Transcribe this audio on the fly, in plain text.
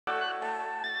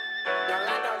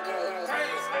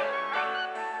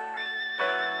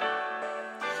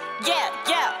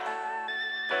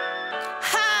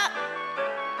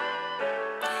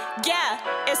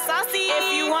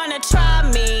try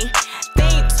me.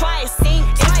 Think twice,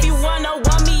 if you wanna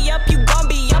warm me up, you gon'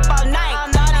 be up all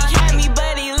night. Thought he had me,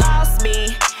 but he lost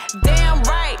me. Damn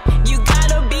right, you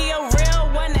gotta be a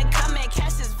real one to come and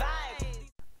catch his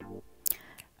vibe.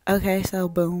 Okay, so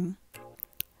boom.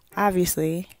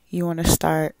 Obviously, you want to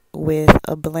start with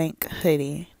a blank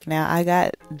hoodie. Now, I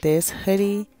got this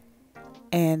hoodie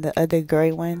and the other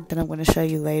gray one that I'm going to show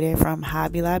you later from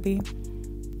Hobby Lobby.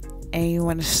 And you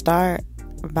want to start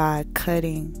by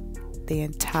cutting the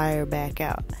entire back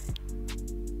out.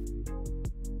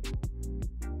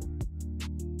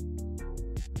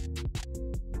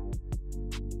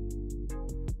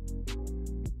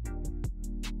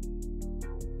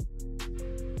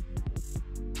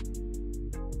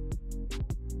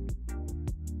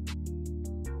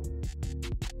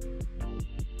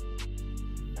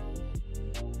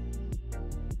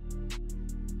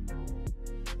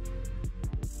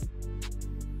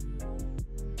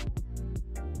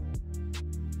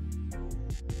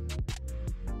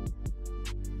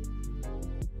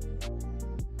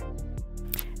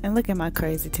 And look at my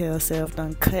crazy tail self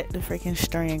done cut the freaking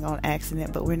string on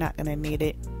accident, but we're not gonna need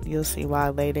it. You'll see why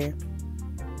later.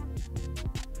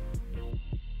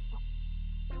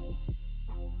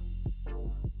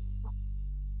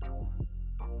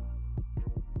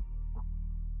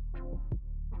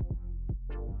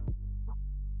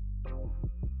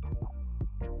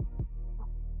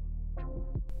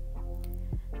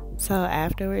 So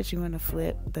afterwards, you want to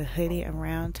flip the hoodie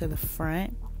around to the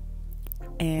front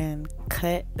and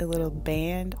cut the little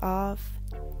band off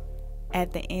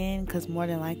at the end, because more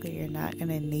than likely you're not going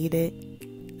to need it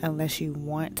unless you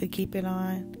want to keep it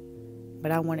on.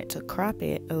 But I wanted to crop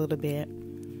it a little bit,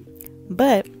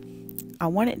 but I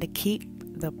wanted to keep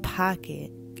the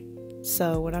pocket.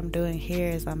 So what I'm doing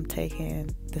here is I'm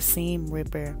taking the seam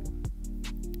ripper,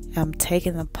 I'm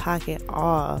taking the pocket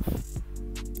off,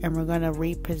 and we're going to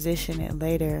reposition it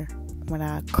later when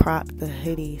I crop the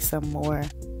hoodie some more.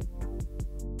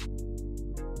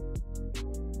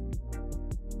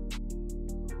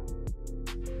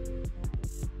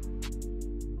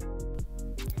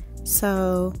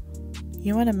 So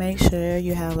you want to make sure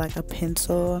you have like a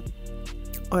pencil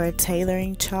or a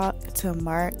tailoring chalk to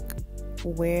mark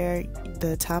where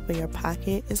the top of your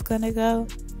pocket is going to go,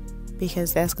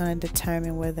 because that's going to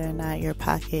determine whether or not your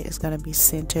pocket is going to be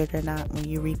centered or not when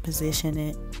you reposition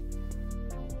it.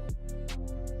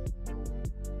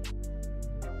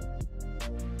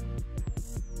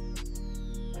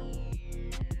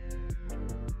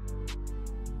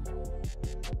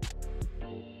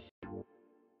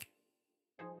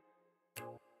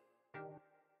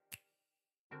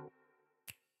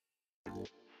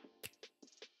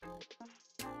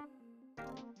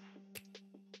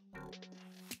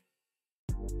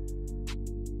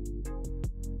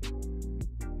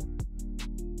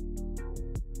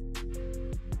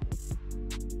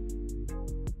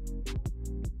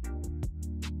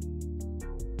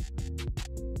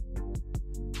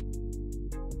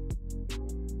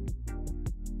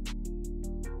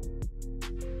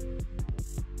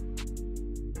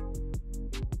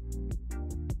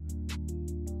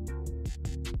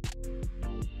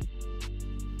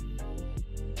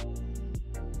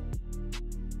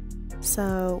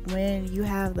 So when you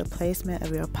have the placement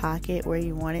of your pocket where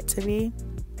you want it to be,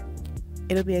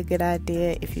 it'll be a good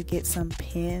idea if you get some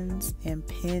pins and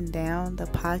pin down the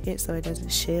pocket so it doesn't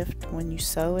shift when you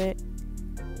sew it.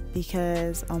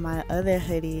 Because on my other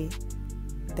hoodie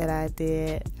that I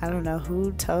did, I don't know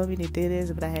who told me to do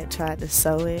this, but I had tried to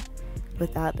sew it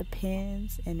without the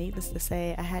pins, and needless to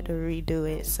say, I had to redo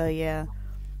it. So yeah,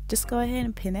 just go ahead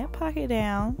and pin that pocket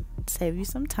down, save you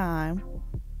some time.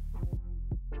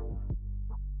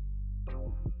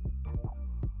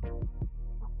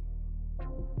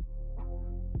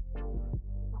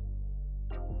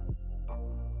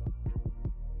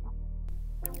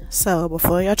 So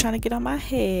before y'all trying to get on my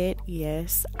head,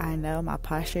 yes, I know my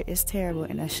posture is terrible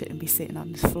and I shouldn't be sitting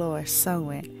on this floor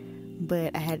sewing,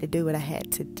 but I had to do what I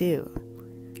had to do.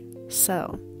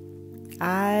 So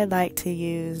I like to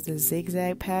use the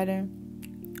zigzag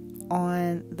pattern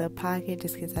on the pocket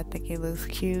just because I think it looks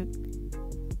cute.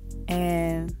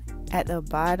 And at the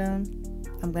bottom,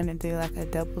 I'm going to do like a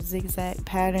double zigzag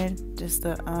pattern just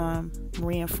to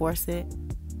reinforce it.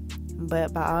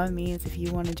 But by all means, if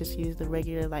you want to just use the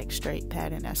regular like straight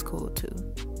pattern, that's cool too.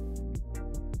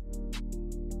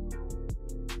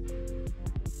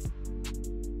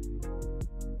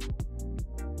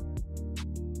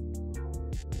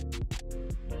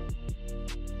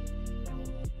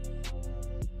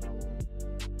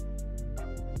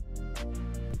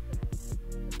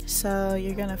 So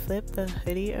you're gonna flip the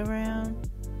hoodie around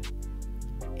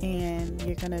and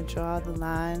you're gonna draw the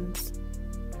lines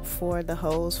for the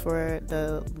holes for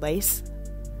the lace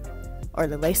or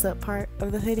the lace up part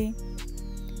of the hoodie.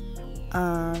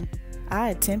 I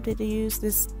attempted to use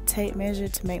this tape measure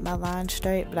to make my lines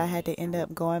straight, but I had to end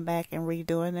up going back and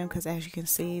redoing them because, as you can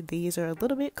see, these are a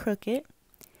little bit crooked.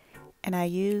 And I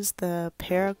used the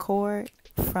Paracord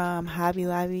from Hobby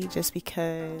Lobby just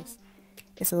because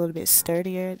it's a little bit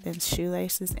sturdier than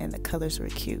shoelaces and the colors were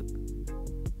cute.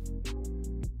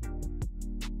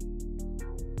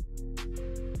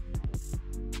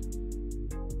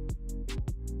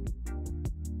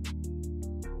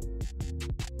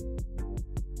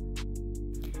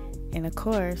 And of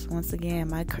course, once again,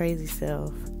 my crazy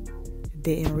self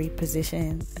didn't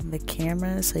reposition the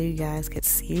camera so you guys could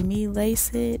see me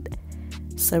lace it.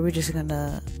 So we're just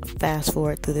gonna fast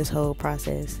forward through this whole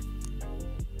process.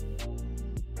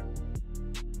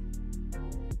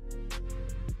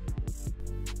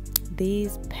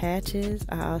 These patches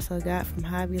I also got from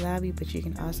Hobby Lobby, but you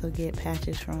can also get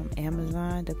patches from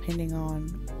Amazon depending on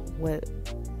what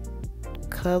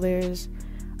colors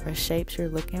or shapes you're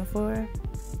looking for.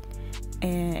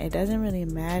 And it doesn't really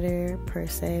matter per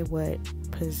se what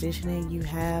positioning you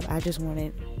have. I just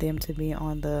wanted them to be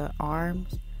on the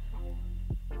arms.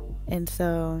 And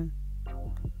so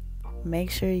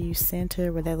make sure you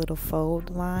center where that little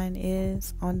fold line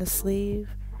is on the sleeve,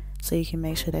 so you can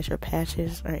make sure that your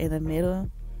patches are in the middle.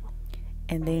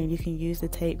 And then you can use the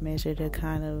tape measure to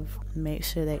kind of make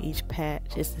sure that each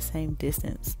patch is the same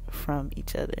distance from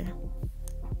each other.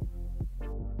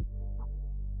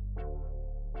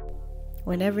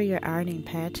 Whenever you're ironing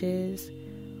patches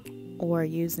or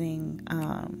using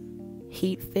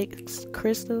heat fixed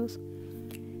crystals,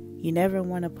 you never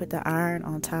want to put the iron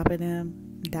on top of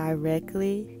them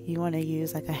directly. You want to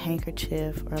use like a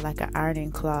handkerchief or like an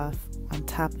ironing cloth on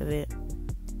top of it.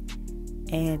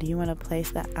 And you want to place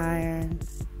the iron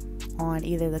on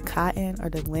either the cotton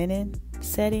or the linen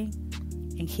setting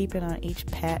and keep it on each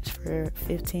patch for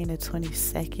 15 to 20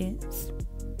 seconds.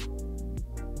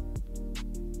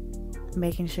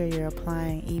 Making sure you're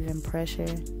applying even pressure.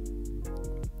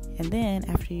 And then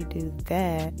after you do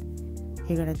that,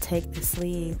 you're going to take the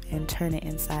sleeve and turn it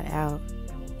inside out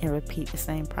and repeat the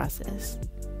same process.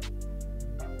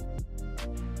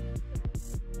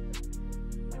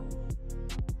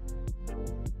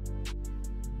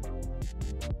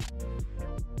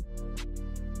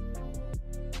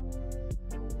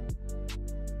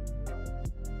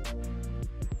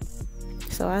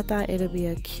 So I thought it would be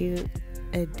a cute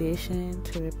addition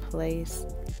to replace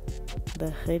the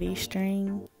hoodie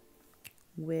string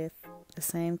with the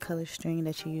same color string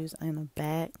that you use on the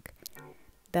back.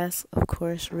 That's of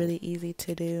course really easy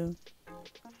to do.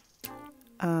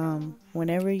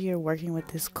 Whenever you're working with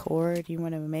this cord, you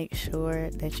want to make sure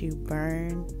that you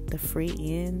burn the free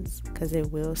ends because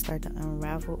it will start to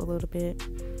unravel a little bit.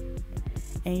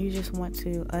 And you just want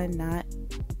to unknot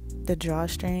the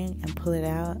drawstring and pull it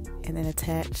out, and then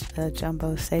attach a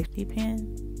jumbo safety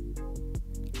pin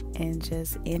and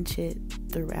just inch it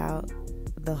throughout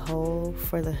the hole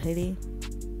for the hoodie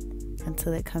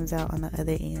until it comes out on the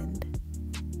other end.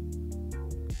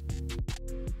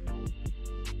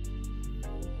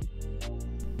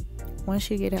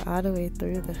 Once you get it all the way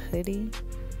through the hoodie,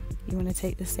 you want to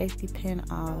take the safety pin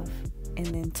off and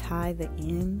then tie the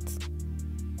ends,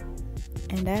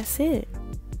 and that's it.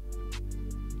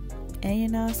 And you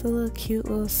know, it's a little cute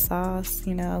little sauce,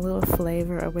 you know, a little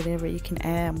flavor or whatever. You can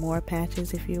add more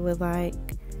patches if you would like,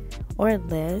 or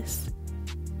less.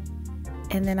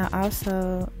 And then I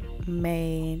also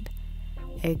made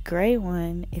a gray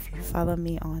one. If you follow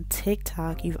me on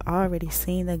TikTok, you've already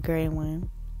seen the gray one.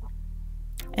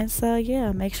 And so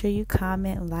yeah, make sure you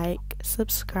comment, like,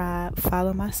 subscribe,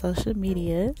 follow my social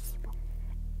medias,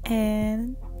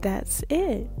 and that's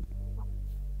it.